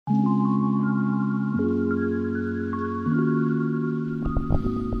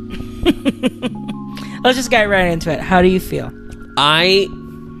Let's just get right into it. How do you feel?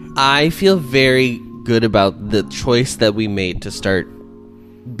 I feel very good about the choice that we made to start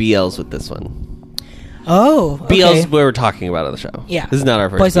BLs with this one. Oh, okay. BLs we were talking about on the show. Yeah. This is not our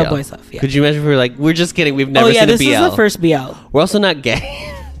first Boys BL. Love, Boys Love. Yeah. Could you imagine if we were like, we're just kidding, we've never seen a BL. this is the first BL. We're also not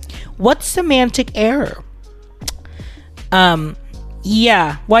gay. What's semantic error?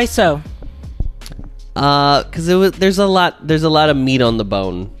 Yeah. Why so? Because there's a lot of meat on the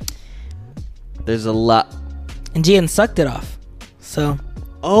bone. There's a lot. And Gian sucked it off. So.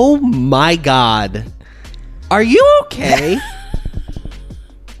 Oh my God. Are you okay?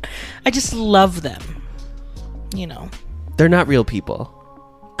 I just love them. You know. They're not real people.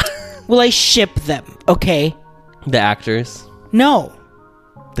 Well, I ship them, okay? The actors. No.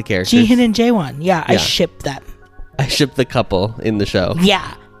 The characters. Jihin and Jaewon. Yeah, I ship them. I ship the couple in the show.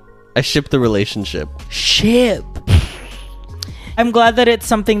 Yeah. I ship the relationship. Ship. I'm glad that it's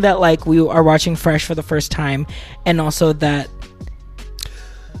something that like we are watching fresh for the first time, and also that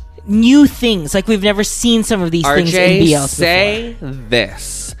new things, like we've never seen some of these things in BLs say before.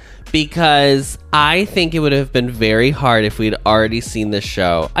 This because I think it would have been very hard if we'd already seen this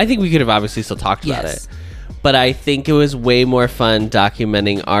show. I think we could have obviously still talked about it, but I think it was way more fun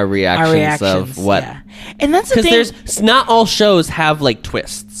documenting our reactions of what. Yeah. And that's the thing. Because there's not all shows have like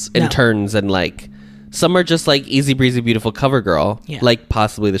twists and turns, and like some are just like easy breezy beautiful cover girl, like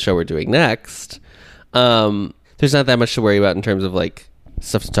possibly the show we're doing next. There's not that much to worry about in terms of like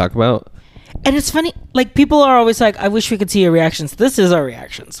stuff to talk about. And it's funny, like people are always like, I wish we could see your reactions. This is our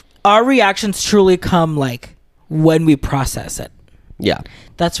reactions. Our reactions truly come like when we process it. Yeah.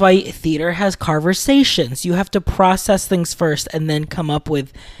 That's why theater has conversations. You have to process things first and then come up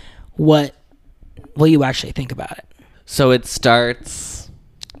with what you actually think about it. So it starts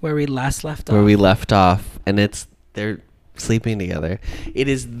where we last left off. Where we left off, and they're sleeping together. It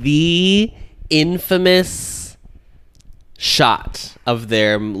is the infamous shot of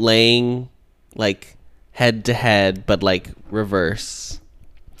them laying like head to head, but like reverse.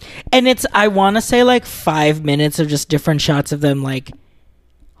 And it's, I want to say like 5 minutes of just different shots of them like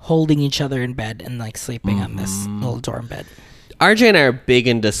holding each other in bed and like sleeping on this little dorm bed. RJ and I are big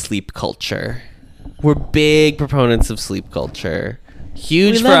into sleep culture. We're big proponents of sleep culture.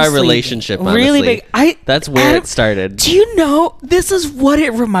 Huge for our sleeping relationship, honestly. Really big. That's where it started. Do you know, this is what it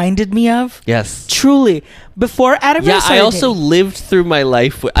reminded me of? Yes. Truly. Before Adam and I started I also lived through my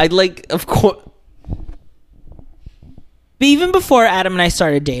life with, of course. But even before Adam and I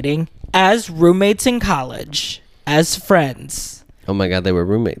started dating, as roommates in college, as friends. Oh my God, they were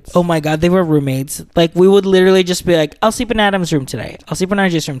roommates. Oh my God, they were roommates. Like, we would literally just be like, I'll sleep in Adam's room today. I'll sleep in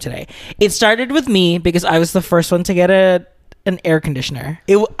RJ's room today. It started with me because I was the first one to get an air conditioner.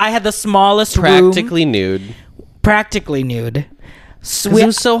 I had the smallest Practically room. Nude. Practically nude. So it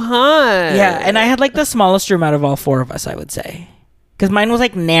was so hot. Yeah, and I had like the smallest room out of all four of us, I would say. Because mine was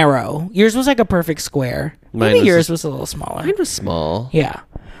like narrow. Yours was like a perfect square. Maybe yours was a little smaller. Mine was small. Yeah.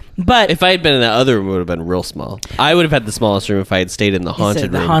 But if I had been in that other room, it would have been real small. I would have had the smallest room if I had stayed in the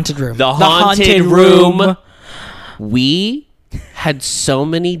haunted room. The haunted room. The haunted room. We had so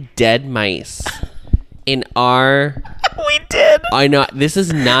many dead mice in our... We did. I know. This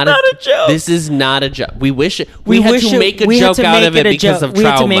is not a joke. This is not a joke. We wish it. We had to make a joke out of it because of trauma. We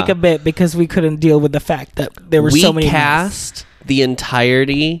had to make a bit because we couldn't deal with the fact that there were so many mice. We cast the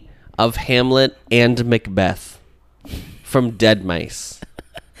entirety of Hamlet and Macbeth from dead mice.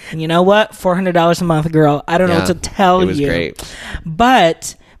 You know what? $400 a month, girl. I don't know what to tell you. It was great.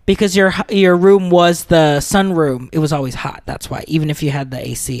 But because your room was the sunroom, it was always hot. That's why. Even if you had the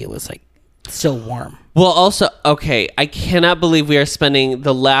AC, it was like still warm. Well, also, okay, I cannot believe we are spending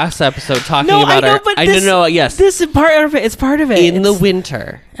the last episode talking about yes. This is part of it. It's part of it. In the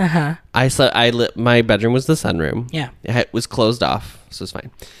winter. Uh-huh. My bedroom was the sunroom. Yeah. It was closed off, so it's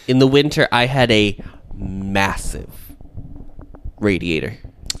fine. In the winter, I had a massive radiator.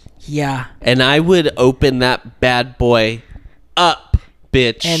 Yeah. And I would open that bad boy up,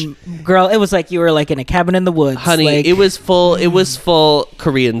 bitch. And girl, it was like you were like in a cabin in the woods. Honey, like, it was full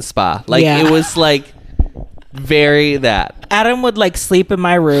Korean spa. Like it was like very that. Adam would like sleep in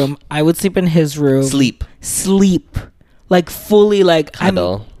my room. I would sleep in his room. Sleep. Like fully like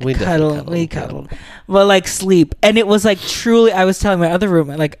cuddle. We cuddled. But like sleep. And it was like truly, I was telling my other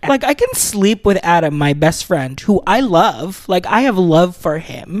roommate, like I can sleep with Adam, my best friend, who I love. Like I have love for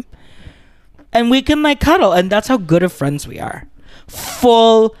him. And we can like cuddle. And that's how good of friends we are.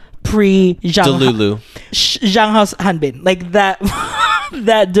 Full Delulu. Zhanghao's Hanbin. Like that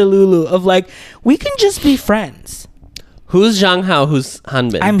that Delulu of like, we can just be friends. Who's Zhanghao? Who's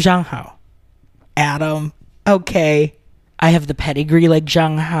Hanbin? I'm Zhanghao. Adam. Okay. I have the pedigree like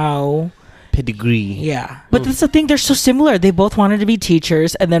Zhang Hao. Pedigree. Yeah. But that's the thing, they're so similar. They both wanted to be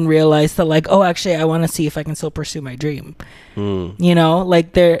teachers and then realized that like, oh, actually, I want to see if I can still pursue my dream. You know,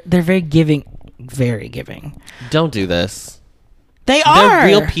 like they're very giving. Very giving. Don't do this. They are. They're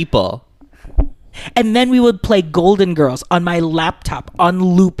real people. And then we would play Golden Girls on my laptop on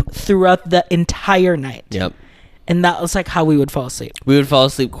loop throughout the entire night. Yep. And that was like how we would fall asleep. We would fall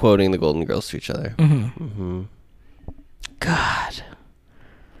asleep quoting the Golden Girls to each other. God.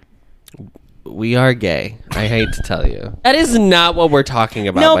 We are gay. I hate to tell you. That is not what we're talking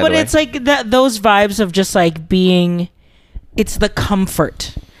about. No, by but the way. it's like those vibes of just like being, it's the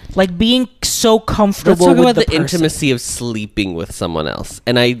comfort. Like being so comfortable Let's talk with about the person. intimacy of sleeping with someone else.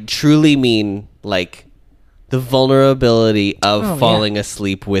 And I truly mean like the vulnerability of falling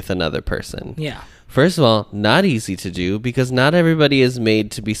asleep with another person. Yeah. First of all, not easy to do because not everybody is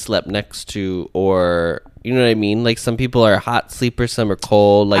made to be slept next to, or you know what I mean? Like some people are hot sleepers, some are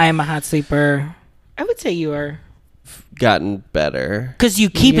cold. Like I am a hot sleeper. I would say you are. Gotten better. Because you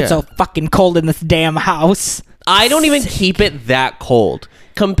keep it so fucking cold in this damn house. I don't even keep it that cold.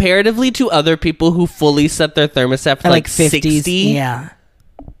 Comparatively to other people who fully set their thermostat for like 50s. 60. Yeah.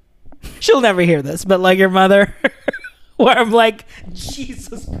 She'll never hear this, but like your mother, where I'm like,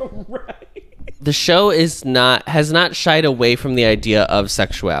 Jesus Christ. The show has not shied away from the idea of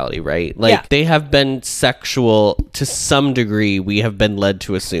sexuality, right? Like they have been sexual to some degree, we have been led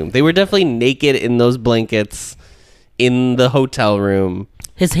to assume. They were definitely naked in those blankets in the hotel room.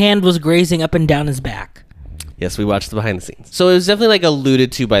 His hand was grazing up and down his back. Yes, we watched the behind the scenes. So it was definitely like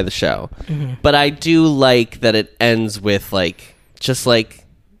alluded to by the show. But I do like that it ends with like just like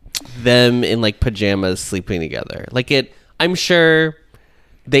them in like pajamas sleeping together. Like I'm sure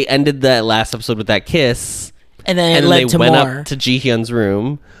they ended that last episode with that kiss, and then it led to went more. up to Ji-hyun's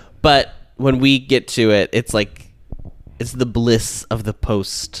room. But when we get to it, it's like it's the bliss of the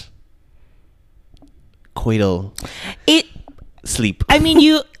post coital sleep. I mean,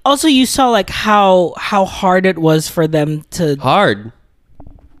 you saw like how hard it was for them to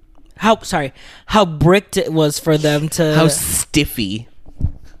how bricked it was for them to how stiffy.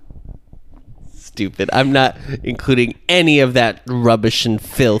 Stupid. I'm not including any of that rubbish and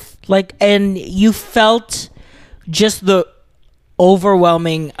filth. Like, and you felt just the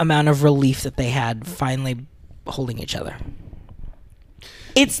overwhelming amount of relief that they had finally holding each other.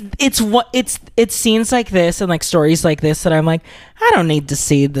 It's scenes like this and like stories like this that I'm like, I don't need to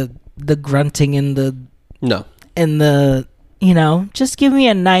see the grunting and the you know, just give me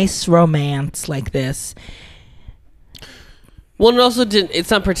a nice romance like this. Well, it also it's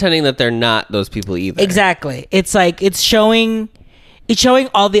not pretending that they're not those people either. Exactly. It's like it's showing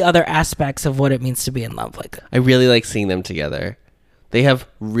all the other aspects of what it means to be in love like that. I really like seeing them together. They have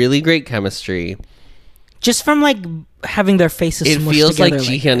really great chemistry. Just from like having their faces smushed together. It feels like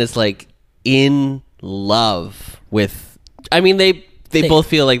Ji-hyun is like in love with. I mean, they both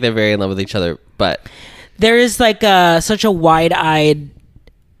feel like they're very in love with each other, but there is like such a wide-eyed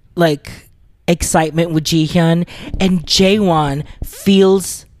like excitement with Ji-hyun, and Jaewon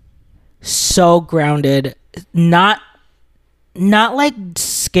feels so grounded, not like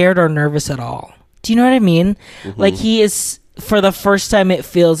scared or nervous at all. Do you know what I mean? Like he is, for the first time, it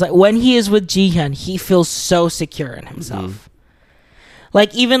feels like when he is with Ji-hyun, he feels so secure in himself.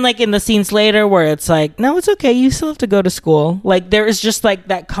 Like even like in the scenes later where it's like, no, it's okay, you still have to go to school. Like there is just like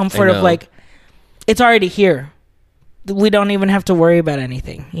that comfort of like, it's already here. We don't even have to worry about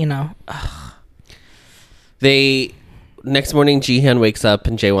anything, you know? Ugh. Next morning, Ji-hyun wakes up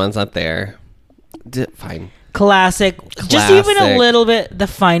and Jaewon's not there. Fine. Classic. Just even a little bit the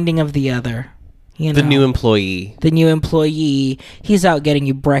finding of the other. You know? The new employee. He's out getting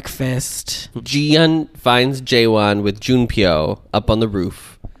you breakfast. Ji-hyun finds Jaewon with Junpyo up on the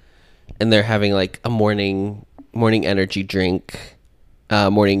roof, and they're having like a morning energy drink,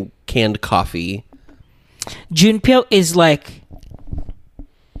 morning canned coffee. Junpyo is like,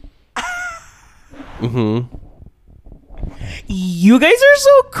 you guys are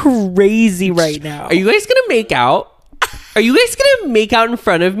so crazy right now. Are you guys gonna make out? Are you guys gonna make out in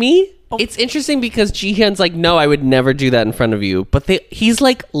front of me? It's interesting because Ji-hyun's like, no, I would never do that in front of you. But he's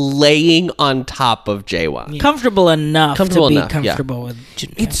like laying on top of Jaewon. Comfortable enough to be comfortable with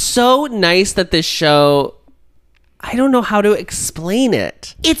Junpyo. It's so nice that this show, I don't know how to explain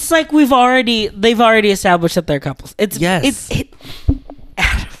it. It's like they've already established that they're couples.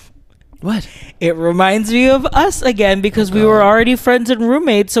 What? It reminds me of us again because we were already friends and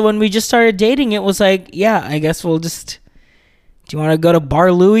roommates. So when we just started dating, it was like, yeah, I guess we'll just. Do you want to go to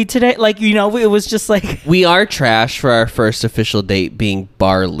Bar Louie today? Like, you know, it was just like. We are trash for our first official date being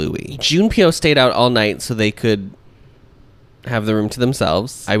Bar Louie. Junpyo stayed out all night so they could have the room to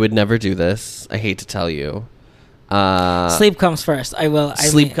themselves. I would never do this. I hate to tell you. Sleep comes first.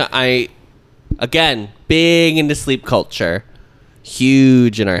 Again, big into sleep culture.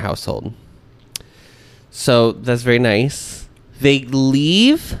 Huge in our household. So that's very nice. They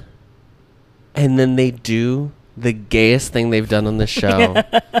leave, and then they do the gayest thing they've done on the show.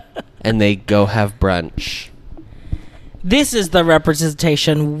 And they go have brunch. This is the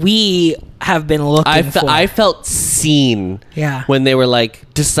representation we have been looking for. I felt seen when they were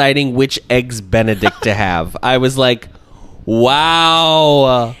like deciding which eggs Benedict to have. I was like,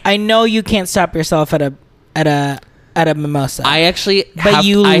 wow. I know you can't stop yourself at a mimosa. I actually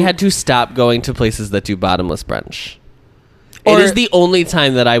I had to stop going to places that do bottomless brunch. It is the only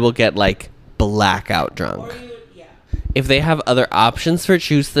time that I will get like blackout drunk. If they have other options for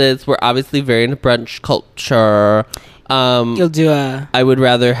juices, we're obviously very into brunch culture. You'll do a... I would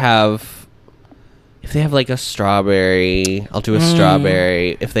rather have... If they have like a strawberry, I'll do a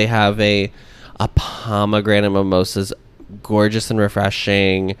strawberry. If they have a pomegranate mimosa's gorgeous and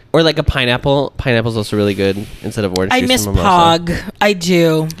refreshing. Or like a pineapple. Pineapple's also really good instead of orange juice. I miss Pog. I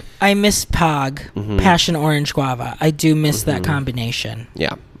do. I miss Pog. Passion orange guava. I do miss that combination.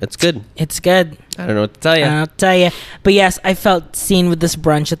 Yeah, it's good. It's good. I don't know what to tell you. I'll tell you. But yes, I felt seen with this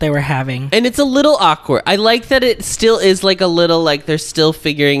brunch that they were having. And it's a little awkward. I like that it still is like a little like they're still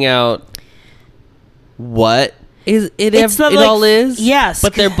figuring out what it all is. Yes.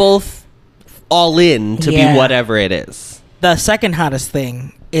 But they're both all in to be whatever it is. The second hottest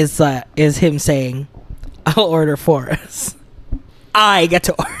thing is him saying, I'll order for us. I get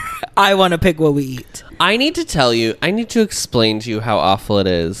to order. I want to pick what we eat. I need to explain to you how awful it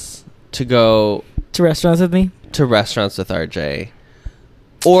is to go to restaurants with me. To restaurants with RJ.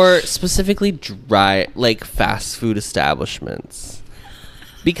 Or specifically like fast food establishments.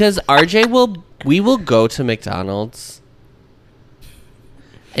 Because we will go to McDonald's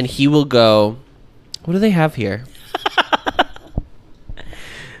and he will go, what do they have here?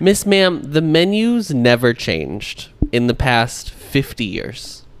 Miss Ma'am, the menu's never changed in the past 50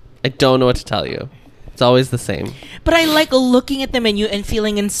 years. I don't know what to tell you. It's always the same. But I like looking at the menu and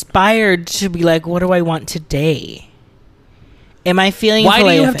feeling inspired to be like, what do I want today? Am I feeling Why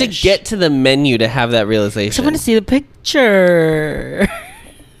do you have to get to the menu to have that realization? I want to see the picture.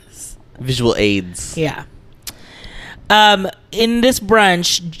 Visual aids. Yeah. In this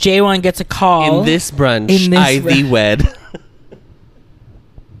brunch, Jaewon gets a call. In this brunch, Ivy wed.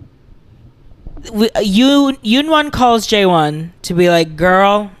 Yoonwon calls Jaewon to be like,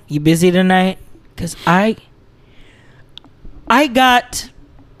 girl, you busy tonight? Because I got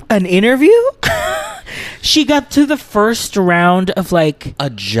an interview. She got to the first round of like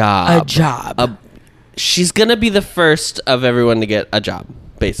a job. She's gonna be the first of everyone to get a job,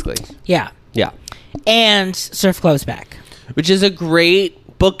 basically. Yeah. And Surf Club's back, which is a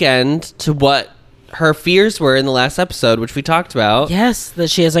great bookend to what her fears were in the last episode, which we talked about. Yes, that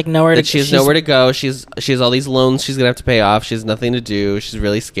she has like nowhere to. She has nowhere to go. She has all these loans she's gonna have to pay off. She has nothing to do. She's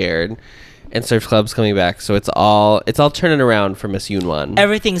really scared. And Surf Club's coming back, so it's all turning around for Miss Yoonwon.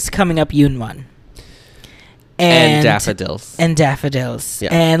 Everything's coming up Yoonwon. And daffodils. Yeah.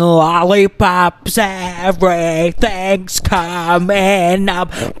 And lollipops, everything's coming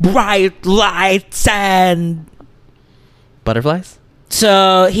up. Bright lights and butterflies.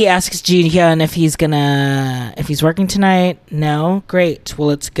 So he asks Jihyun if he's working tonight. No? Great. Well,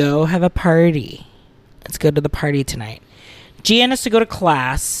 let's go have a party. Let's go to the party tonight. Jihyun has to go to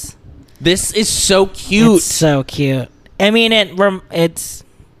class. This is so cute. It's so cute. I mean,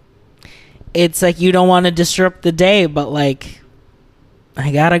 it's like you don't want to disrupt the day, but like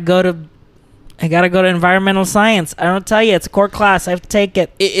I gotta go to environmental science. I don't tell you, it's a core class. I have to take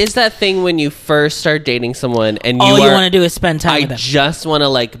it. It is that thing when you first start dating someone and all you want to do is spend time with them. I just want to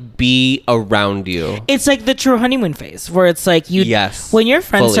like be around you. It's like the true honeymoon phase where it's like when your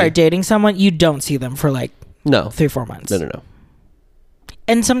friends start dating someone, you don't see them for like 3-4 months. No.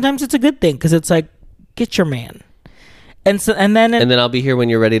 And sometimes it's a good thing because it's like, get your man. And then I'll be here when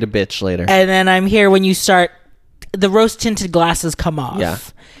you're ready to bitch later. And then I'm here when you start, the rose tinted glasses come off. Yeah.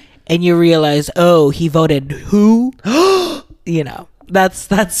 And you realize, oh, he voted who? You know, that's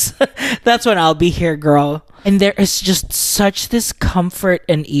when I'll be here, girl. And there is just such this comfort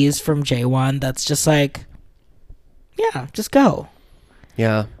and ease from Jaewon that's just like, yeah, just go.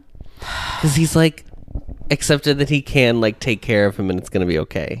 Yeah. Because he's like accepted that he can like take care of him and it's going to be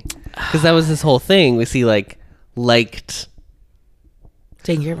okay. Because that was his whole thing. Was he like liked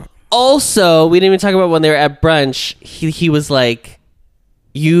taking care of him. Also, we didn't even talk about when they were at brunch. He was like,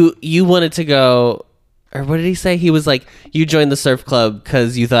 you wanted to go or what did he say? He was like, you joined the surf club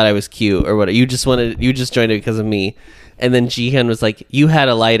because you thought I was cute, or what? You just joined it because of me. And then Jihyun was like, you had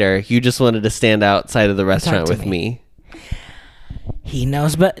a lighter. You just wanted to stand outside of the restaurant with me. He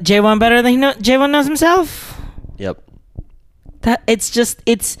knows but Jaewon better than Jaewon knows himself. Yep. That it's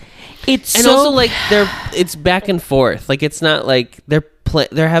and so, also like it's back and forth. Like it's not like they're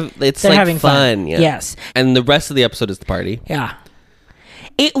having fun. Yeah. Yes. And the rest of the episode is the party. Yeah.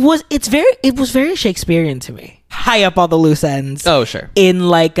 It was very Shakespearean to me. High up all the loose ends. Oh, sure. In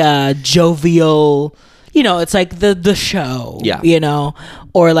like a jovial, it's like the show. Yeah.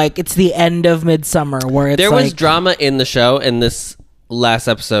 Or like it's the end of Midsummer where it's there was drama in the show, and this last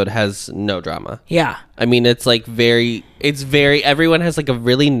episode has no drama. Yeah. I mean, it's everyone has like a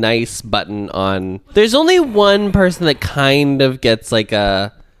really nice button on. There's only one person that kind of gets like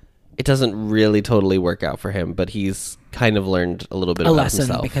it doesn't really totally work out for him, but he's kind of learned a little bit about lesson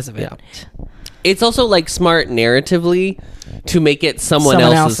himself because of it. Yeah. It's also like smart narratively to make it someone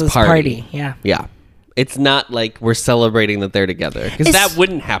else's party. Yeah. Yeah. It's not like we're celebrating that they're together, because that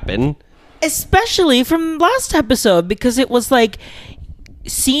wouldn't happen. Especially from last episode, because it was like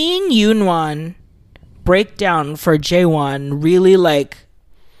seeing Yoonwon break down for Jaewon really like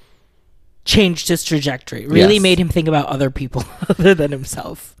changed his trajectory. Really made him think about other people other than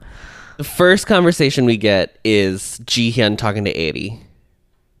himself. The first conversation we get is Jihyun talking to Eri.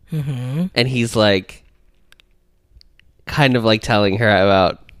 Mm-hmm. And he's like kind of like telling her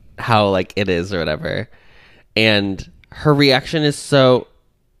about how like it is or whatever. And her reaction is so...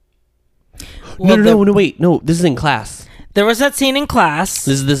 Well, no, wait. No, this is in class. There was that scene in class.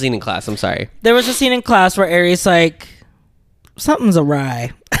 This is the scene in class. I'm sorry. There was a scene in class where Ari's like, something's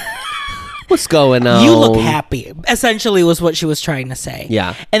awry. What's going on? You look happy, essentially was what she was trying to say.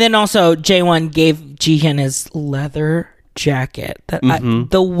 Yeah. And then also Jaewon gave Jihyun his leather jacket. That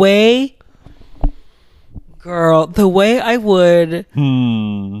the way I would...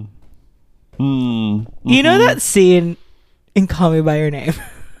 You know that scene in Call Me By Your Name?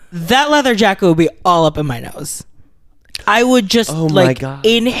 That leather jacket would be all up in my nose. I would just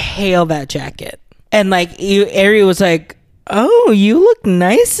inhale that jacket. And like Ari was like, oh, you look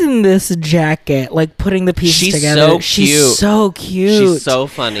nice in this jacket. Like putting the pieces together. So cute. She's so cute. She's so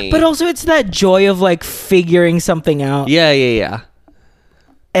funny. But also it's that joy of like figuring something out. Yeah.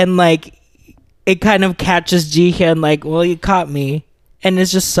 And like it kind of catches Jihyun like, well, you caught me. And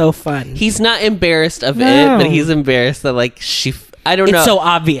it's just so fun. He's not embarrassed of it, but he's embarrassed that like I don't know. It's so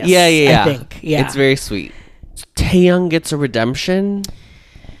obvious. Yeah. I think. Yeah. It's very sweet. Taeyoung gets a redemption.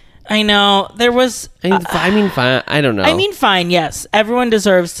 I know. There was... I mean, fine. I don't know. I mean, fine, yes. Everyone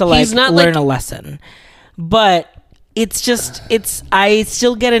deserves to like learn a lesson. But it's just... I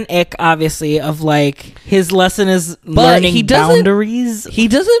still get an ick, obviously, of like his lesson is learning boundaries. He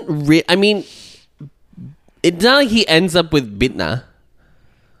doesn't... I mean, it's not like he ends up with Bitna.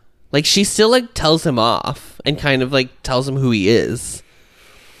 Like, she still like tells him off and kind of like tells him who he is.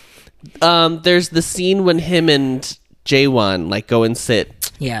 There's the scene when him and Jaewon like go and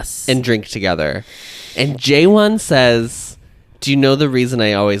sit and drink together, and Jaewon says, do you know the reason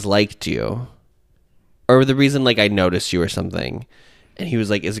I always liked you, or the reason like I noticed you or something? And he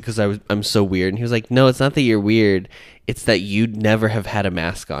was like, is it because I'm so weird? And he was like, no, it's not that you're weird, it's that you'd never have had a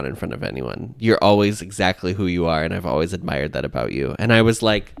mask on in front of anyone. You're always exactly who you are, and I've always admired that about you. And I was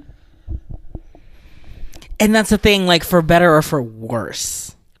like, and that's the thing, like for better or for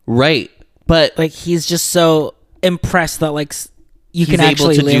worse. Right. But like he's just so impressed that like you can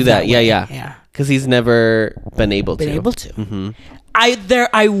actually able to live do that. way. Yeah. Because he's never been able to. Mm-hmm.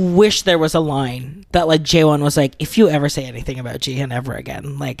 I wish there was a line that like Jaewon was like, if you ever say anything about Jihyun ever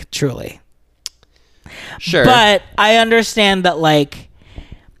again, like truly. Sure. But I understand that like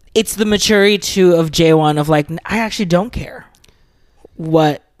it's the maturity too of Jaewon of like, I actually don't care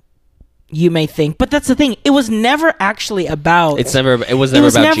what you may think, but that's the thing. It was never actually about. It was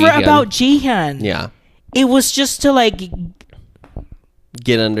never about Jihyun. Yeah. It was just to like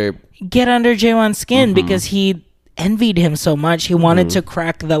get under Jaewon's skin because he envied him so much. He wanted to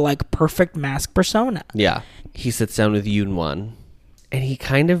crack the like perfect mask persona. Yeah. He sits down with Yoonwon, and he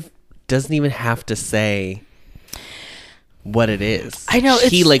kind of doesn't even have to say what it is. I know.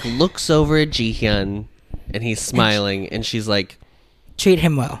 He like looks over at Jihyun, and he's smiling, and she's like, treat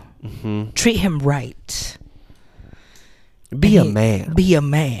him well. Mm-hmm. Treat him right. Be a man. Be a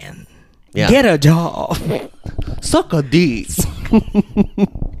man. Yeah. Get a job. Suck a dick.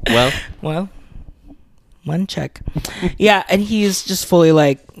 Well, one check. Yeah, and he's just fully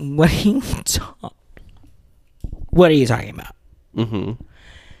like, what are you talking about? Mm-hmm.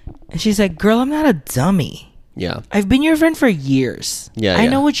 And she's like, girl, I'm not a dummy. Yeah. I've been your friend for years. Yeah, I yeah.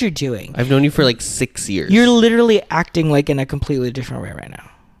 know what you're doing. I've known you for like 6 years. You're literally acting like in a completely different way right now.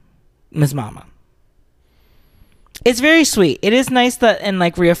 Ms. Mama. It's very sweet. It is nice that, and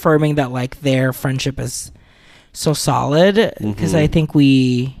like reaffirming that like their friendship is so solid, because I think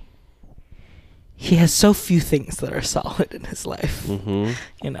he has so few things that are solid in his life.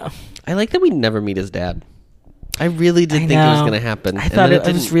 You know, I like that we never meet his dad. I really did think it was going to happen. I thought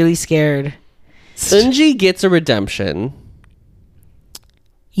I was really scared. Eunji gets a redemption.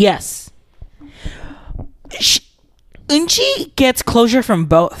 Yes. Eunji gets closure from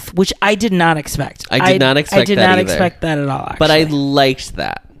both, which I did not expect. I did not expect that at all, actually. But I liked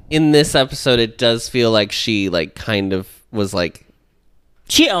that. In this episode, it does feel like she like kind of was like...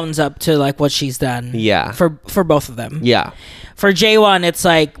 She owns up to like what she's done. Yeah. For both of them. Yeah. For Jaewon, it's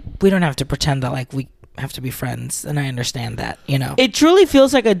like, we don't have to pretend that like we have to be friends, and I understand that, you know. It truly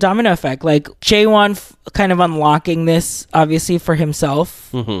feels like a domino effect. Like Jaewon kind of unlocking this, obviously, for himself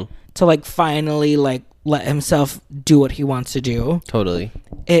to like finally like let himself do what he wants to do. Totally.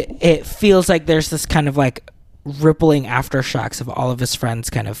 It feels like there's this kind of like rippling aftershocks of all of his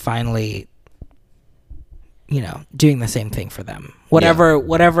friends kind of finally, you know, doing the same thing for them.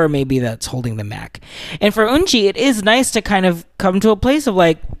 Whatever maybe that's holding them back. And for Eunji, it is nice to kind of come to a place of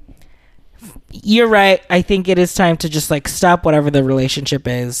like, you're right, I think it is time to just like stop whatever the relationship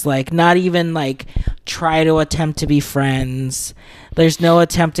is. Like not even like try to attempt to be friends. There's no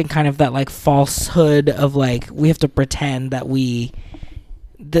attempt in kind of that like falsehood of like we have to pretend that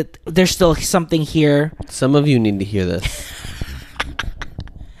there's still something here. Some of you need to hear this.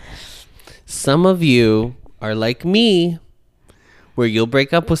 Some of you are like me, where you'll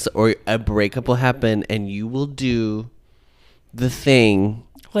break up with, or a breakup will happen, and you will do the thing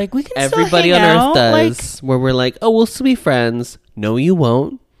like we can everybody still on hang earth out, does, where we're like, oh, we'll still be friends. No, you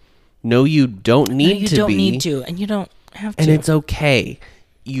won't. No, you don't need to be. You don't need to, and you don't have to. And it's okay.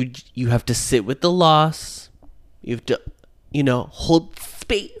 You have to sit with the loss. You have to, you know, hold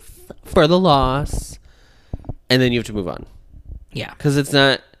space for the loss, and then you have to move on. Yeah, because it's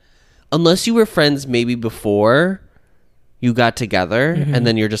not, unless you were friends maybe before you got together, and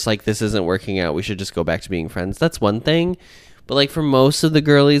then you're just like, this isn't working out, we should just go back to being friends. That's one thing. But like for most of the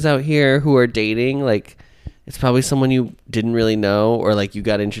girlies out here who are dating, like it's probably someone you didn't really know, or like you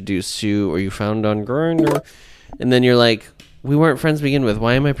got introduced to, or you found on Grindr, and then you're like, we weren't friends to begin with.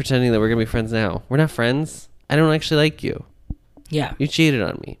 Why am I pretending that we're gonna be friends now? We're not friends. I don't actually like you. Yeah. You cheated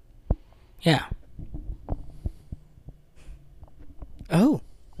on me. Yeah. Oh.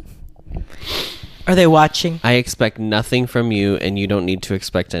 Are they watching? I expect nothing from you, and you don't need to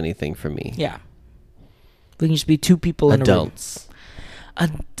expect anything from me. Yeah. We can just be two people in adults. A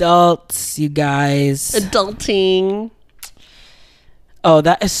room. Adults, you guys. Adulting. Oh,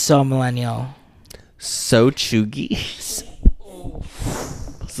 that is so millennial. So chuggy.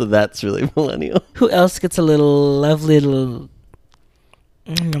 So that's really millennial. Who else gets a lovely little...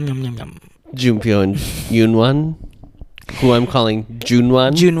 Junpyo and Yoonwon, who I'm calling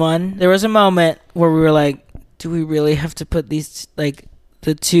Junwon. Junwon. There was a moment where we were like, do we really have to put these, like,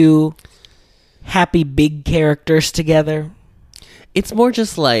 the two happy big characters together? It's more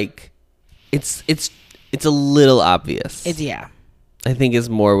just like, it's a little obvious. Yeah. I think is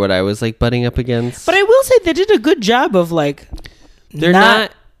more what I was like butting up against. But I will say they did a good job of like, they're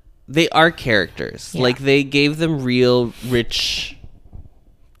not they are characters. Yeah. Like they gave them real rich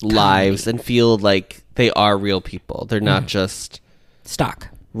lives and feel like they are real people. They're not just stock.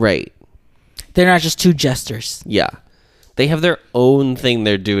 Right. They're not just two jesters. Yeah. They have their own thing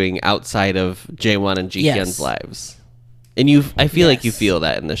they're doing outside of Jaewon and Jihyun's lives. And I feel like you feel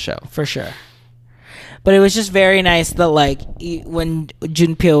that in the show. For sure. But it was just very nice that, like, when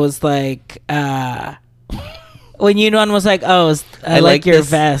Junpyo was like, when Yoonwon was like, oh, I like your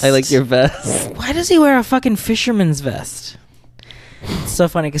vest. I like your vest. Why does he wear a fucking fisherman's vest? It's so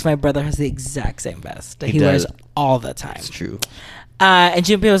funny because my brother has the exact same vest that he wears all the time. It's true. And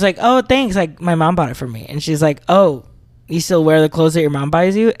Junpyo was like, oh, thanks. Like, my mom bought it for me. And she's like, oh, you still wear the clothes that your mom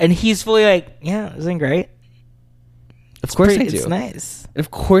buys you? And he's fully like, yeah, isn't it great? Of course I do. It's nice. And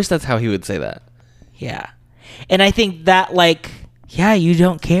of course that's how he would say that. Yeah. And I think that, like, yeah, you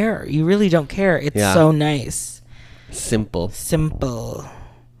don't care. You really don't care. It's so nice. Simple.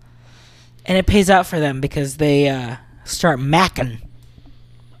 And it pays out for them because they start macking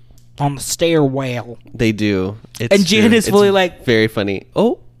on the stairwell. They do. And Jihyun is fully like... very funny.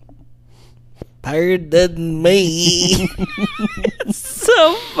 Oh. Higher than me. It's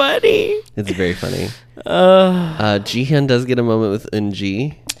so funny. It's very funny. Jihyun does get a moment with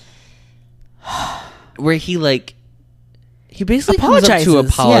Eunji where he like He basically comes up to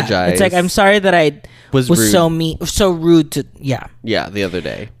apologize. Yeah. It's like, I'm sorry that I was rude. so rude to, yeah. Yeah, the other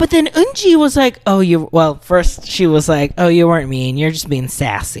day. But then Eunji was like, first she was like, oh, you weren't mean. You're just being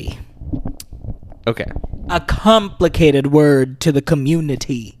sassy. Okay. A complicated word to the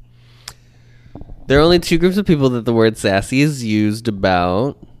community. There are only two groups of people that the word sassy is used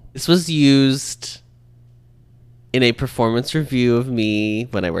about. This was used in a performance review of me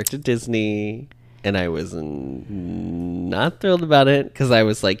when I worked at Disney. And I was not thrilled about it because I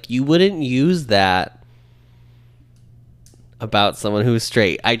was like, you wouldn't use that about someone who's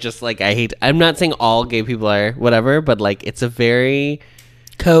straight. I just like, I'm not saying all gay people are whatever, but like it's a very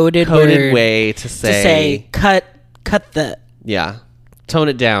coded way to say cut the, yeah, tone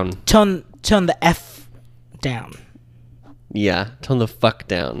it down. Tone the F down. Yeah, tone the fuck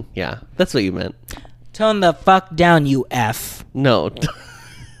down. Yeah, that's what you meant. Tone the fuck down, you F. No.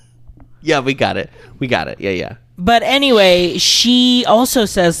 Yeah, we got it. Yeah. But anyway, she also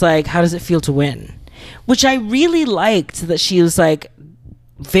says, like, how does it feel to win? Which I really liked that she was, like,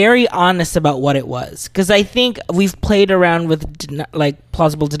 very honest about what it was. Because I think we've played around with,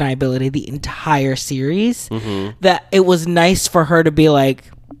 plausible deniability the entire series. Mm-hmm. That it was nice for her to be like,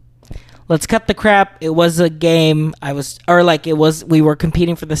 let's cut the crap. It was a game. We were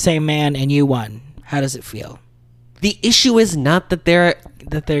competing for the same man and you won. How does it feel? The issue is not that they're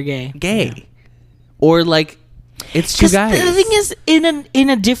gay. Yeah. Or like it's two guys. The thing is, in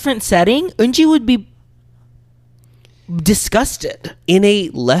a different setting, Eunji would be disgusted. In a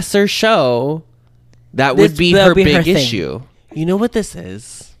lesser show, that would be her big issue. You know what this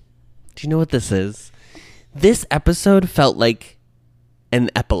is? Do you know what this is? This episode felt like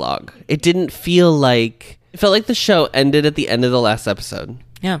an epilogue. It didn't feel like... It felt like the show ended at the end of the last episode.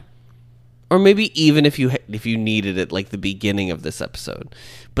 Yeah. Or maybe even if you needed it, like the beginning of this episode.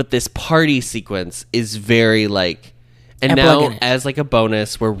 But this party sequence is very like... And now, as like a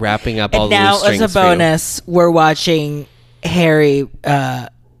bonus, we're wrapping up all the loose strings. Now, as a bonus, we're watching Harry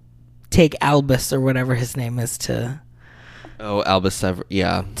take Albus, or whatever his name is, to... Oh, Albus,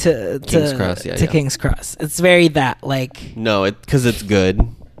 yeah. To King's Cross, yeah. King's Cross. It's very that, like... No, because it's good.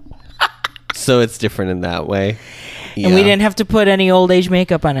 So it's different in that way. Yeah. And we didn't have to put any old age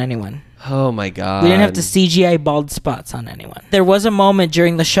makeup on anyone. Oh my god. We didn't have to CGI bald spots on anyone. There was a moment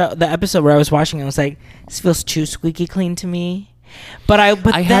during the episode where I was watching and I was like, this feels too squeaky clean to me. But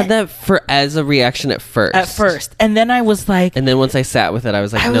I had that as a reaction at first. And then I was like... And then once I sat with it, I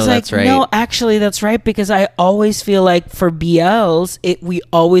was like, that's right. No, actually, that's right. Because I always feel like for BLs, we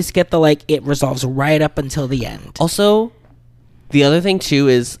always get the, like, it resolves right up until the end. Also, the other thing, too,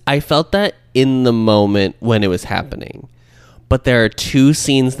 is I felt that in the moment when it was happening. But there are two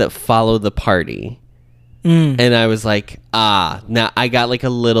scenes that follow the party. And I was like, now I got like a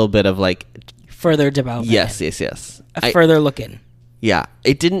little bit of like... Further development. Yes. Further look in. Yeah.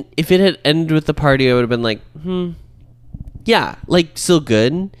 It didn't... If it had ended with the party, I would have been like, yeah, like still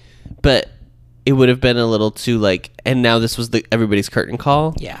good. But it would have been a little too like... And now this was everybody's curtain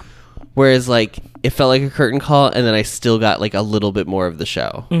call. Yeah. Whereas like, it felt like a curtain call and then I still got like a little bit more of the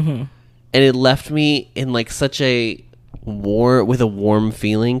show. Mm-hmm. And it left me in like such a... with a warm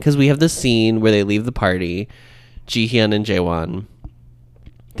feeling, because we have this scene where they leave the party, Jihyun and Jaewon,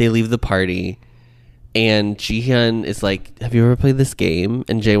 they leave the party and Jihyun is like, have you ever played this game?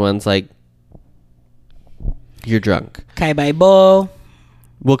 And Jaewon's like, you're drunk. Kai bai bo.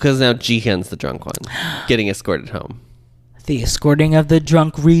 Well, because now Jihyun's the drunk one getting escorted home. The escorting of the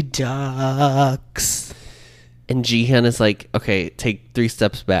drunk redux. And Jihyun is like, okay, take 3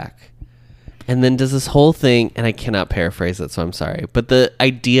 steps back. And then does this whole thing, and I cannot paraphrase it, so I'm sorry. But the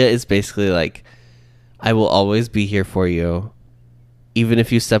idea is basically like, I will always be here for you. Even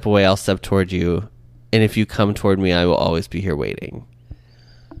if you step away, I'll step toward you. And if you come toward me, I will always be here waiting.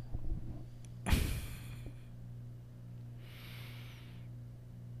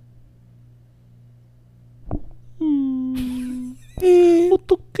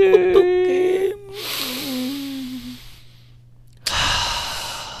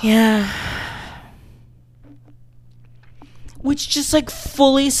 Yeah. Which just like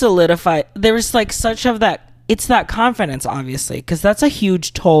fully solidified. There was like such of that. It's that confidence, obviously, because that's a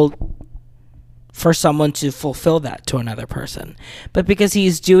huge toll for someone to fulfill that to another person. But because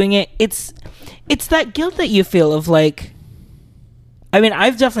he's doing it, it's that guilt that you feel of like, I mean,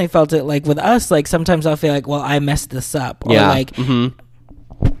 I've definitely felt it like with us, like sometimes I'll feel like, well, I messed this up. Or like, I'm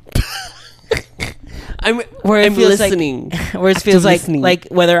listening. Where it feels like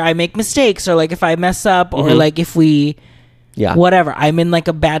whether I make mistakes or like if I mess up or like if we, whatever, I'm in like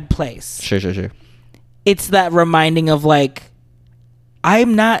a bad place. Sure. It's that reminding of like,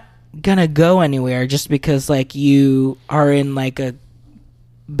 I'm not gonna go anywhere just because like you are in like a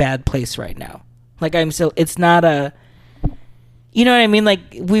bad place right now. Like I'm still, it's not a, you know what I mean? Like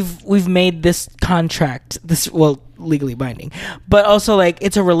we've made this contract, legally binding, but also like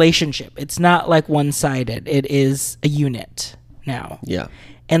it's a relationship. It's not like one-sided. It is a unit now. Yeah.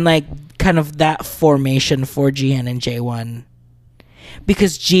 And like kind of that formation for Jihyun and Jaewon,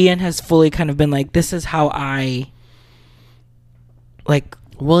 because Jihyun has fully kind of been like, this is how I like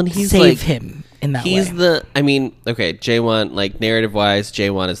and he's save like, him in that he's way. I mean, okay, Jaewon, like narrative wise,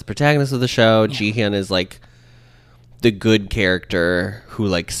 Jaewon is the protagonist of the show. Yeah. Jihyun is like the good character who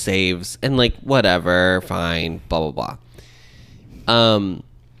like saves and like whatever, fine, blah blah blah.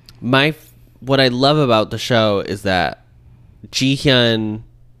 What I love about the show is that Jihyun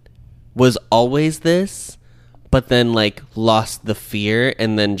was always this, but then like lost the fear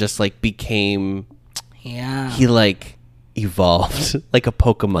and then just like became, he like evolved like a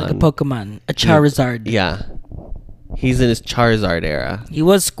Pokemon, a Charizard. Yeah, he's in his Charizard era. He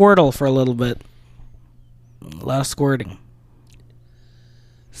was Squirtle for a little bit. A lot of squirting.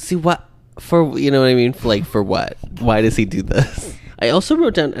 See what for? You know what I mean? For what? Why does he do this? I also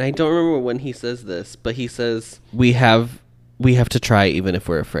wrote down, and I don't remember when he says this, but he says we have to try even if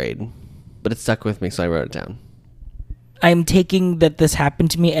we're afraid. But it stuck with me, so I wrote it down. I'm taking that this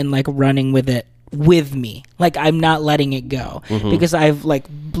happened to me and like running with it with me. Like I'm not letting it go because I've like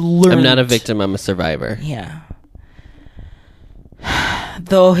learned. I'm not a victim. I'm a survivor. Yeah.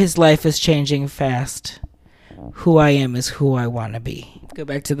 Though his life is changing fast, who I am is who I want to be. Go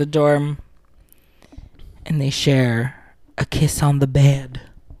back to the dorm, and they share a kiss on the bed.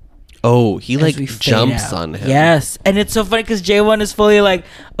 Oh, he as like we fade jumps out. on him. Yes, and it's so funny because Jaewon is fully like,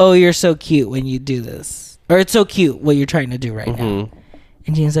 "Oh, you're so cute when you do this," or "It's so cute what you're trying to do right now,"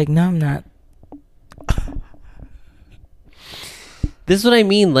 and Jihyun's like, "No, I'm not." This is what I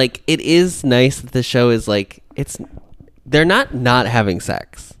mean. Like, it is nice that the show is like, they're not having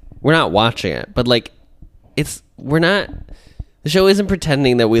sex. We're not watching it, but like, the show isn't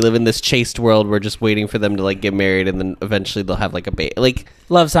pretending that we live in this chaste world. We're just waiting for them to like get married and then eventually they'll have like a baby. Like,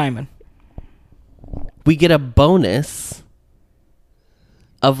 Love, Simon. We get a bonus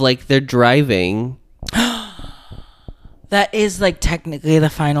of like they're driving. That is like technically the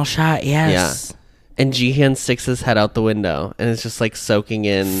final shot. Yes. Yeah. And Jihyun sticks his head out the window and it's just like soaking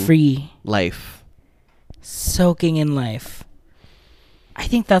in Free. life. Soaking in life. I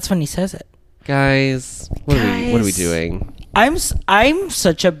think that's when he says it. Guys, what are we doing? I'm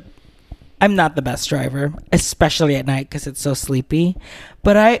not the best driver, especially at night because it's so sleepy.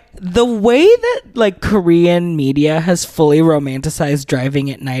 But the way that like Korean media has fully romanticized driving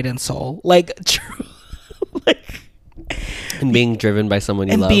at night in Seoul, like true, like, and being driven by someone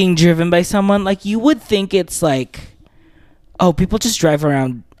you love. And being driven by someone, like you would think it's like, oh, people just drive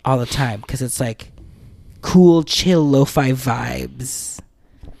around all the time because it's like cool, chill, lo-fi vibes.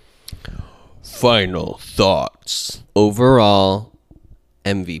 Final thoughts. Overall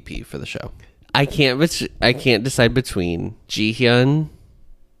MVP for the show. I can't decide between Jihyun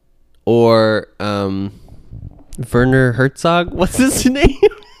or Werner Herzog. What's his name?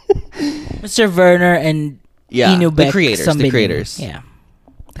 Mr. Werner and Inu Beck, the creators. Yeah.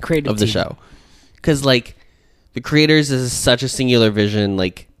 The creative of the team. show. Cuz like the creators is such a singular vision,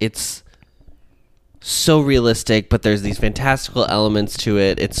 like it's so realistic, but there's these fantastical elements to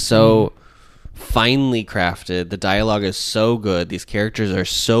it. It's so finely crafted. The dialogue is so good. These characters are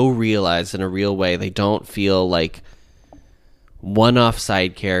so realized in a real way. They don't feel like one-off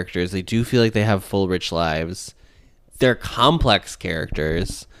side characters. They do feel like they have full, rich lives. They're complex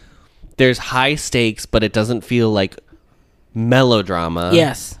characters. There's high stakes, but it doesn't feel like melodrama.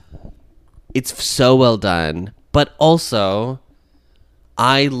 Yes. It's so well done. But also,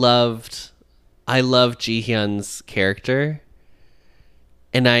 I love Jihyun's character.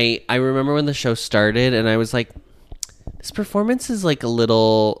 And I remember when the show started and I was like, this performance is like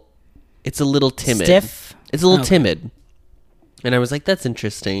it's a little timid. Stiff? It's a little timid. And I was like, that's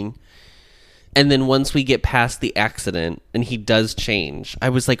interesting. And then once we get past the accident and he does change, I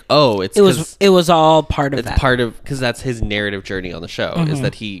was like, oh, it was all part of it's that. part of, because that's his narrative journey on the show, is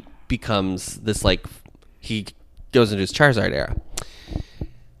that he becomes this like, he goes into his Charizard era.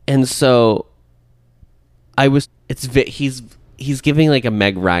 And so he's giving like a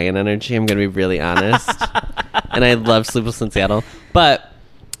Meg Ryan energy. I'm going to be really honest. And I love Sleepless in Seattle. But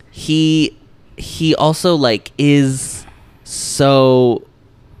he also like is so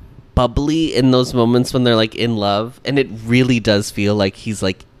bubbly in those moments when they're like in love. And it really does feel like he's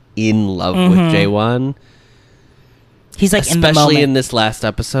like in love with Jaewon. He's like in the moment. Especially in this last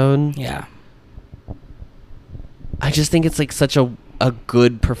episode. Yeah. I just think it's like such a a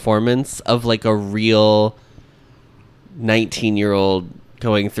good performance of like a real 19-year-old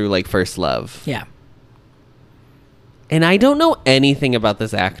going through like first love. Yeah. And I don't know anything about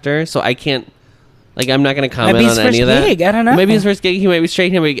this actor, so I can't, like, I'm not going to comment on any of that. Gig, I don't know. Maybe his first gig, he might be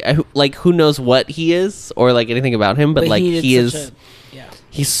straight. He might be, like, who knows what he is or like anything about him, but like he is,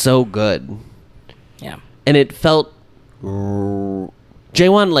 he's so good. Yeah. And it felt,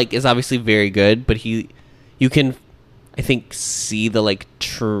 Jaewon like is obviously very good, but you can, I think, see the like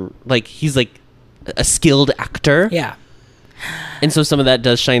like he's like a skilled actor. Yeah. And so some of that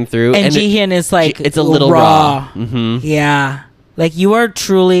does shine through. And Jihyun is like, it's a little raw. Mm-hmm. Yeah. Like you are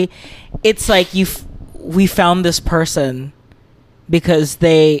truly, it's like we found this person because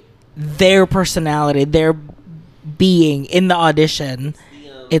their personality, their being in the audition,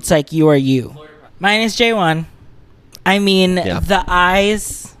 it's like you are you. Mine is Jaewon. I mean, the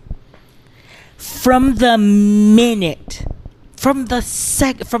eyes from the minute, from the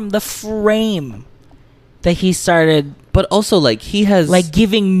frame that he started. But also, like, he has... like,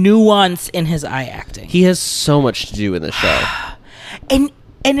 giving nuance in his eye acting. He has so much to do in the show. And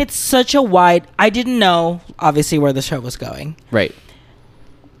it's such a wide... I didn't know, obviously, where the show was going. Right.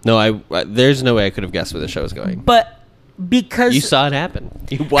 No, there's no way I could have guessed where the show was going. But because... You saw it happen.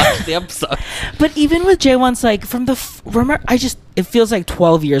 You watched the episode. But even with Jaewon's, like, from the... remember, it feels like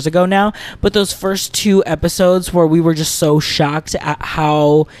 12 years ago now, but those first 2 episodes where we were just so shocked at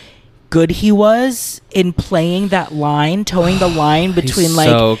how... good he was in playing that line, towing the line between He's like,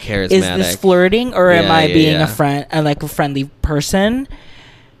 so charismatic. Is this flirting or am I being yeah. a friend, like a friendly person?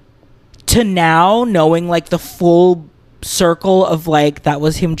 To now knowing like the full circle of like that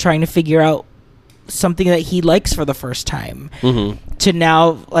was him trying to figure out something that he likes for the first time. Mm-hmm. To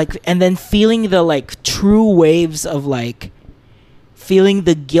now like, and then feeling the like true waves of like feeling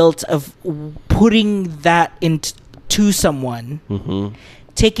the guilt of putting that into someone. Mm-hmm.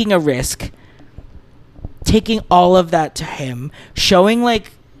 Taking a risk, taking all of that to him, showing like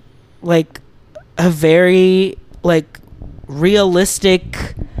a very like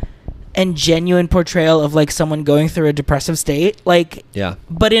realistic and genuine portrayal of like someone going through a depressive state, like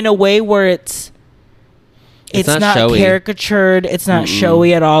but in a way where it's not caricatured, it's not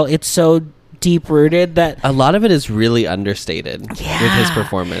showy at all. It's so deep rooted that a lot of it is really understated with his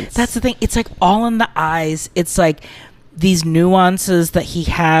performance. That's the thing. It's like all in the eyes. It's like these nuances that he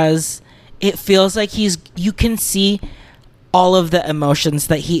has. It feels like you can see all of the emotions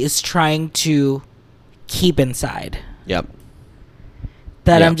that he is trying to keep inside. Yep.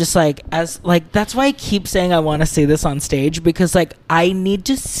 I'm just like, that's why I keep saying I want to see this on stage, because like I need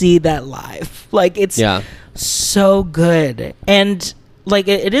to see that live. Like it's so good. And like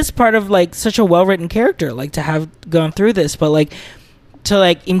it is part of like such a well-written character, like to have gone through this, but like to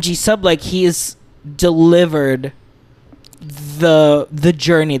like Im Ji-sub, like he is delivered the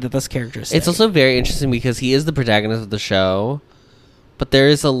journey that this character is. It's also very interesting because he is the protagonist of the show, but there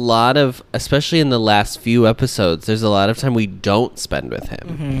is a lot of, especially in the last few episodes, there's a lot of time we don't spend with him.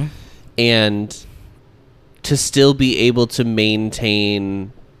 Mm-hmm. And to still be able to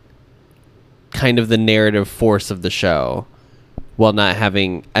maintain kind of the narrative force of the show while not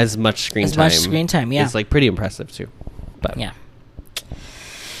having as much screen time is like pretty impressive too. But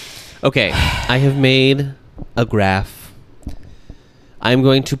okay, I have made a graph. I'm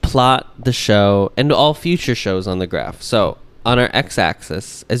going to plot the show and all future shows on the graph. So on our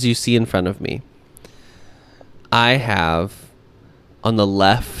x-axis, as you see in front of me, I have on the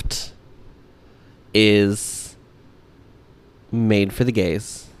left is Made for the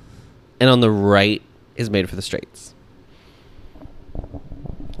Gays, and on the right is Made for the Straights.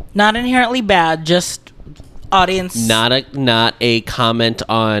 Not inherently bad, just audience. Not a comment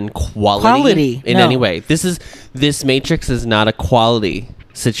on quality in any way. This Matrix is not a quality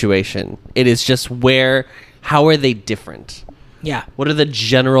situation. It is just how are they different? Yeah. What are the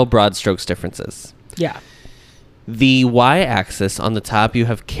general broad strokes differences? Yeah. The y-axis, on the top you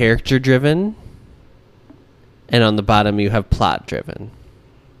have character driven, and on the bottom you have plot driven.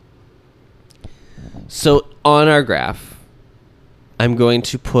 So on our graph, I'm going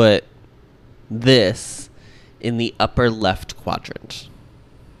to put this in the upper left quadrant.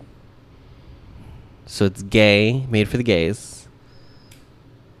 So it's gay, Made for the Gays,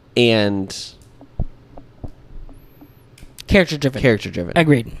 and character driven.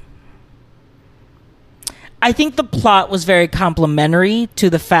 Agreed. I think the plot was very complementary to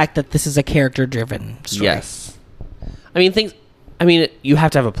the fact that this is a character driven story. Yes. You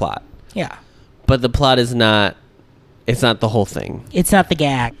have to have a plot. Yeah. But the plot is not, it's not the whole thing. It's not the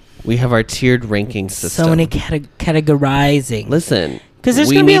gag. We have our tiered ranking system. So many categorizing. Listen, because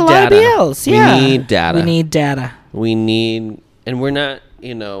there's going to be a lot of BLs. Yeah. We need data. We need data. We need And we're not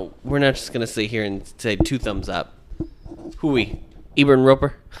just going to sit here and say 2 thumbs up. Who we? Eber and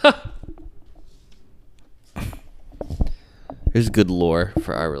Roper? There's good lore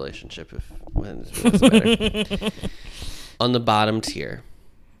for our relationship when it's better. On the bottom tier.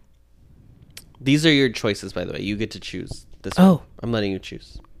 These are your choices, by the way. You get to choose this one. I'm letting you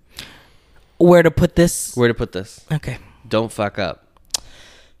choose. Where to put this? Where to put this. Okay. Don't fuck up.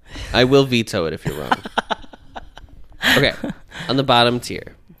 I will veto it if you're wrong. Okay. On the bottom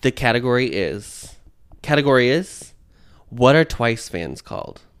tier, the category is, what are Twice fans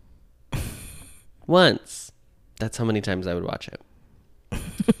called? Once. That's how many times I would watch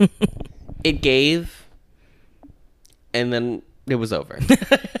it. It gave, and then it was over.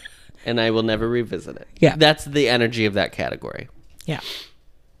 And I will never revisit it. Yeah. That's the energy of that category. Yeah.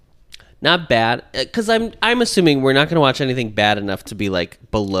 Not bad, because I'm assuming we're not going to watch anything bad enough to be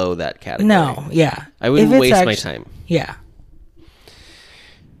like below that category. No, yeah. I wouldn't waste my time. Yeah.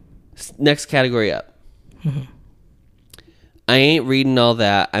 Next category up. Mm-hmm. I ain't reading all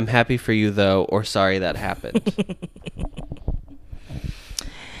that. I'm happy for you though, or sorry that happened.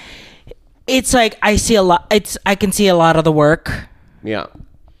 It's like I can see a lot of the work. Yeah.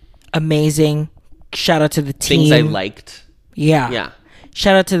 Amazing. Shout out to the team. Things I liked. Yeah. Yeah.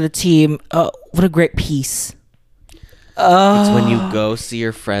 Shout out to the team. Oh, what a great piece. It's when you go see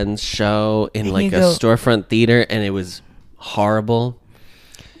your friend's show in like a storefront theater and it was horrible.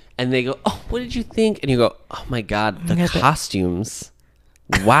 And they go, oh, what did you think? And you go, oh my God, the costumes.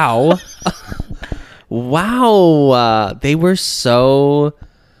 Wow. Wow. They were so...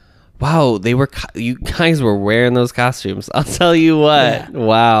 Wow, you guys were wearing those costumes. I'll tell you what. Yeah.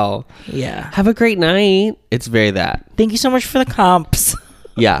 Wow. Yeah. Have a great night. It's very that. Thank you so much for the comps.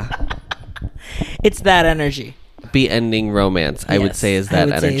 Yeah. It's that energy. Happy ending romance, I would say, is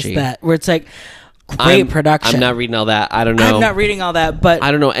that energy. Say is that, where it's like, great production. I'm not reading all that. I don't know. I'm not reading all that, but... I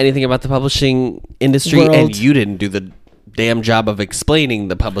don't know anything about the publishing industry, and you didn't do the damn job of explaining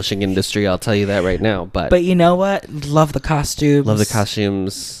the publishing industry. I'll tell you that right now. But you know what? Love the costumes. Love the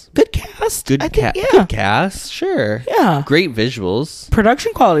costumes. Good cast. Good cast. Sure. Yeah. Great visuals.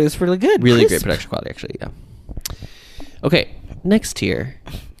 Production quality is really good. Really great production quality, actually. Yeah. Okay. Next tier.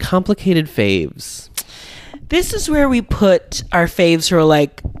 Complicated faves. This is where we put our faves who are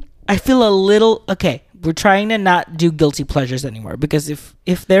like, I feel a little... Okay. We're trying to not do guilty pleasures anymore, because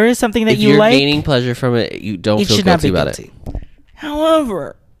if there is something that you like... If you're gaining pleasure from it, you don't feel guilty about it.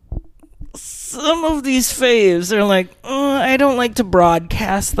 However, some of these faves are like, I don't like to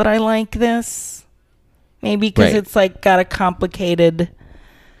broadcast that I like this. Maybe because it's like got a complicated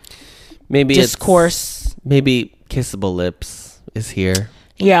discourse. Maybe Kissable Lips is here.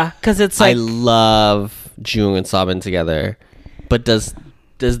 Yeah, because it's like... I love Jung and Sobin together, but does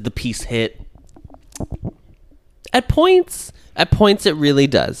the piece hit? At points it really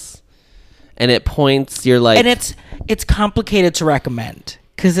does, and at points you're like, and it's complicated to recommend,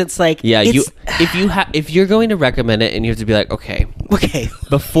 because it's like, if you're going to recommend it and you have to be like, okay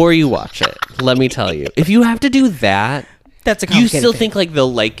before you watch it, let me tell you, if you have to do that, that's a complicated you still thing. think like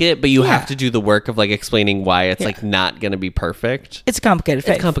they'll like it, but you have to do the work of like explaining why it's like not gonna be perfect. It's a complicated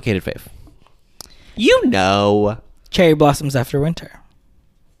fave. It's complicated fave. You know, Cherry Blossoms After Winter.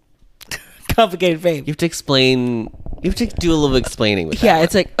 Complicated fave. You have to explain. You have to do a little explaining with that. Yeah,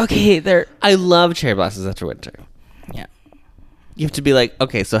 it's like, okay, I love Cherry Blossoms After Winter. Yeah. You have to be like,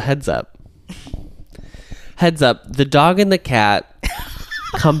 okay, so heads up. Heads up, the dog and the cat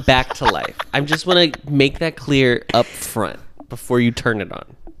come back to life. I just want to make that clear up front before you turn it on.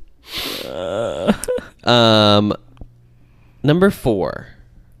 Number 4.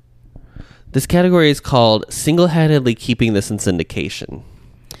 This category is called single-handedly keeping this in syndication.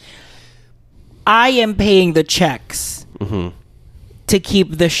 I am paying the checks to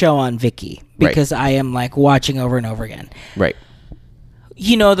keep the show on Viki, because I am like watching over and over again. Right.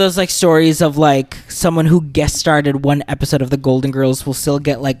 You know, those like stories of like someone who guest starred one episode of The Golden Girls will still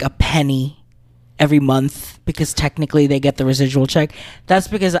get like a penny every month because technically they get the residual check. That's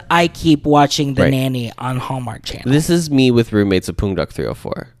because I keep watching The Nanny on Hallmark Channel. This is me with roommates of Poong Duck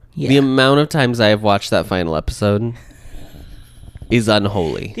 304. Yeah. The amount of times I have watched that final episode is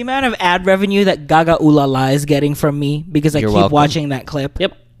unholy. The amount of ad revenue that Gaga Ooh La La is getting from me because I keep watching that clip.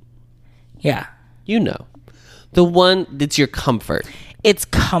 Yep. Yeah. You know. The one that's your comfort. It's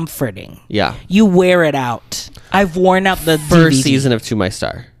comforting. Yeah. You wear it out. I've worn out the first DVD. season of To My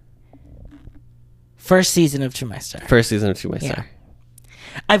Star. First season of To My Star. First season of To My Star.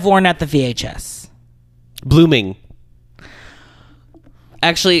 I've worn out the VHS. Blooming.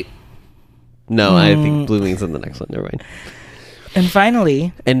 Actually, no, I think Blooming's in the next one. Never mind. And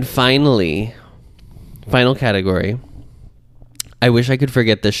finally, final category. I wish I could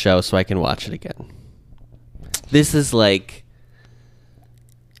forget this show so I can watch it again. This is like...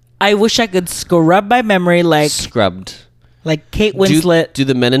 I wish I could scrub my memory like... Scrubbed. Like Kate Winslet. Do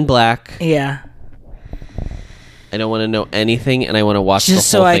the Men in Black. Yeah. I don't want to know anything, and I want to watch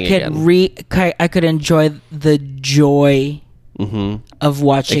just the whole thing again. Just so I could enjoy the joy of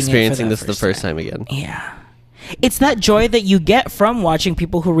watching experiencing it this the first time again. Yeah. It's that joy that you get from watching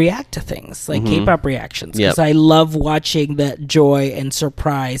people who react to things, like K-pop reactions. Because I love watching that joy and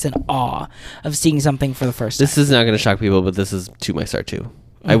surprise and awe of seeing something for the first time. This is not going to shock people, but this is To My Star 2.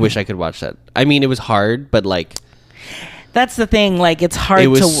 I wish I could watch that. I mean, it was hard, but like... That's the thing, like, it's hard to... It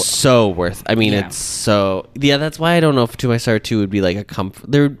was so worth... I mean, it's so... Yeah, that's why I don't know if To My Star 2 would be like a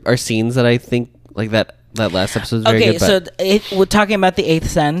comfort... There are scenes that I think, like that last episode is very good. Okay, so we're talking about The Eighth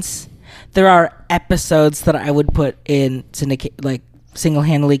Sense. There are episodes that I would put in like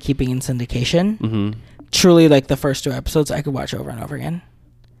single-handedly keeping in syndication. Mm-hmm. Truly, like the first 2 episodes, I could watch over and over again.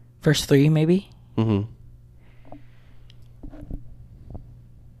 First 3, maybe. Mm-hmm.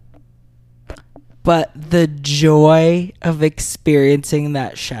 But the joy of experiencing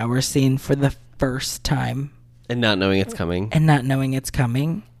that shower scene for the first time, and not knowing it's coming, and not knowing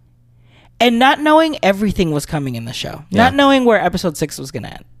everything was coming in the show, not knowing where episode 6 was gonna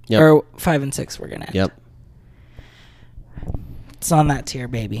end. Yep. Or 5 and 6 were gonna end. Yep. It's on that tier,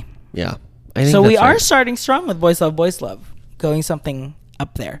 baby. Yeah. So we are starting strong with Boys Love, going something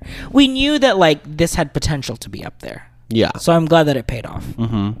up there. We knew that like this had potential to be up there. Yeah. So I'm glad that it paid off.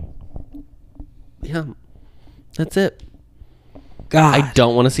 Mm-hmm. Yeah. That's it. God. I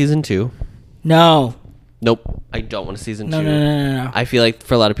don't want a season 2. No. Nope. I don't want a season 2. No. I feel like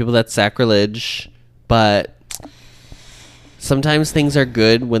for a lot of people that's sacrilege, but sometimes things are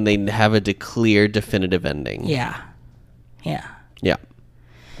good when they have a clear, definitive ending. Yeah.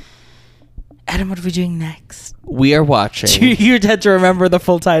 Adam, what are we doing next? We are watching... You had to remember the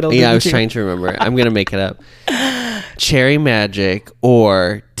full title. Yeah, I was trying to remember. I'm going to make it up. Cherry Magic,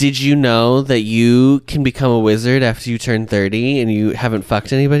 or did you know that you can become a wizard after you turn 30 and you haven't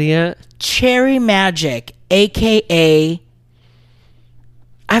fucked anybody yet? Cherry Magic, a.k.a.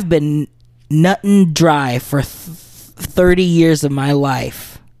 I've been nutting dry for 30 years of my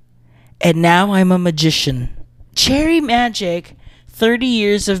life, and now I'm a magician. Cherry Magic, 30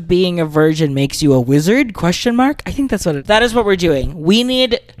 years of being a virgin makes you a wizard? ? I think that is what we're doing. We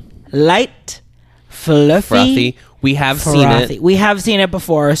need light, fluffy. We have seen it. We have seen it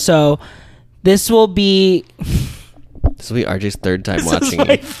before, so this will be... This will be RJ's third time watching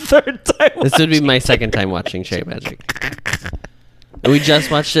it. This would be my second time watching Cherry Magic. We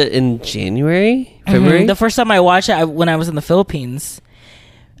just watched it in January? February? The first time I watched it when I was in the Philippines,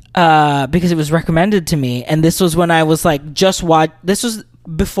 because it was recommended to me, and this was when I was like, this was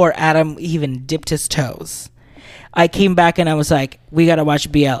before Adam even dipped his toes. I came back and I was like, we gotta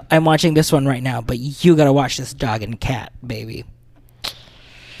watch BL. I'm watching this one right now, but you gotta watch this Dog and Cat, baby.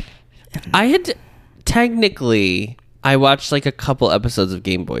 I watched like a couple episodes of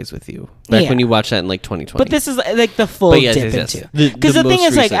Game Boys with you back when you watched that in like 2020. But this is like the full dip into. Because the thing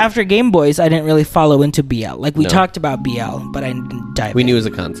is, like, after Game Boys, I didn't really follow into BL. Like, we talked about BL, but I didn't dive in. We knew it was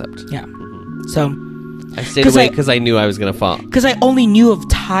a concept. Yeah. So I stayed away because I knew I was going to fall. Because I only knew of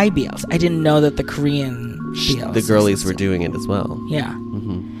Thai BLs. I didn't know that the Korean BLs. The girlies were doing it as well. Yeah.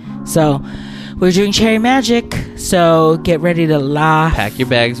 Mm-hmm. So we're doing Cherry Magic. So get ready to laugh. Pack your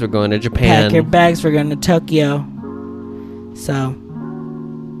bags. We're going to Japan. Pack your bags. We're going to Tokyo. So,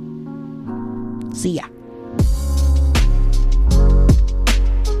 see ya.